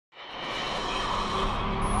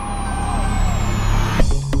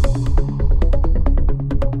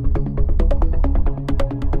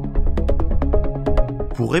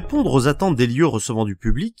Pour répondre aux attentes des lieux recevant du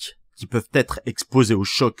public, qui peuvent être exposés aux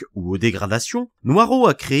chocs ou aux dégradations, Noireau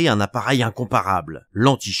a créé un appareil incomparable,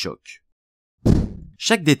 l'Antichoc.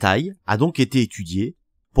 Chaque détail a donc été étudié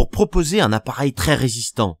pour proposer un appareil très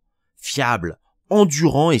résistant, fiable,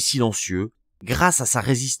 endurant et silencieux, grâce à sa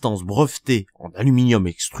résistance brevetée en aluminium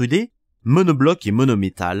extrudé, monobloc et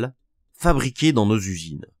monométal, fabriqué dans nos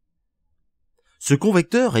usines. Ce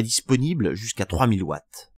convecteur est disponible jusqu'à 3000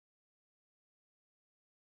 watts.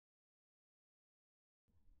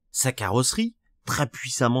 Sa carrosserie, très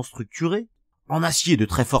puissamment structurée, en acier de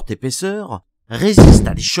très forte épaisseur, résiste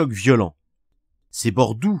à des chocs violents. Ses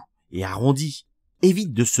bords doux et arrondis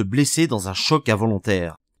évitent de se blesser dans un choc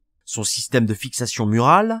involontaire. Son système de fixation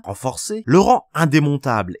murale, renforcé, le rend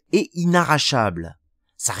indémontable et inarrachable.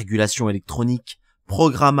 Sa régulation électronique,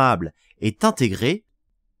 programmable, est intégrée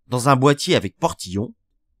dans un boîtier avec portillon,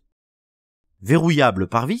 verrouillable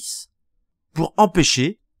par vis, pour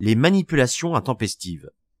empêcher les manipulations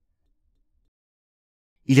intempestives.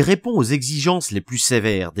 Il répond aux exigences les plus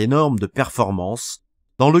sévères des normes de performance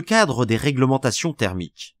dans le cadre des réglementations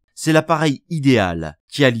thermiques. C'est l'appareil idéal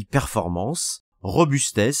qui allie performance,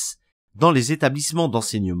 robustesse dans les établissements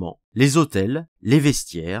d'enseignement, les hôtels, les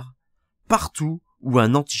vestiaires, partout où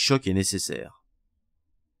un antichoc est nécessaire.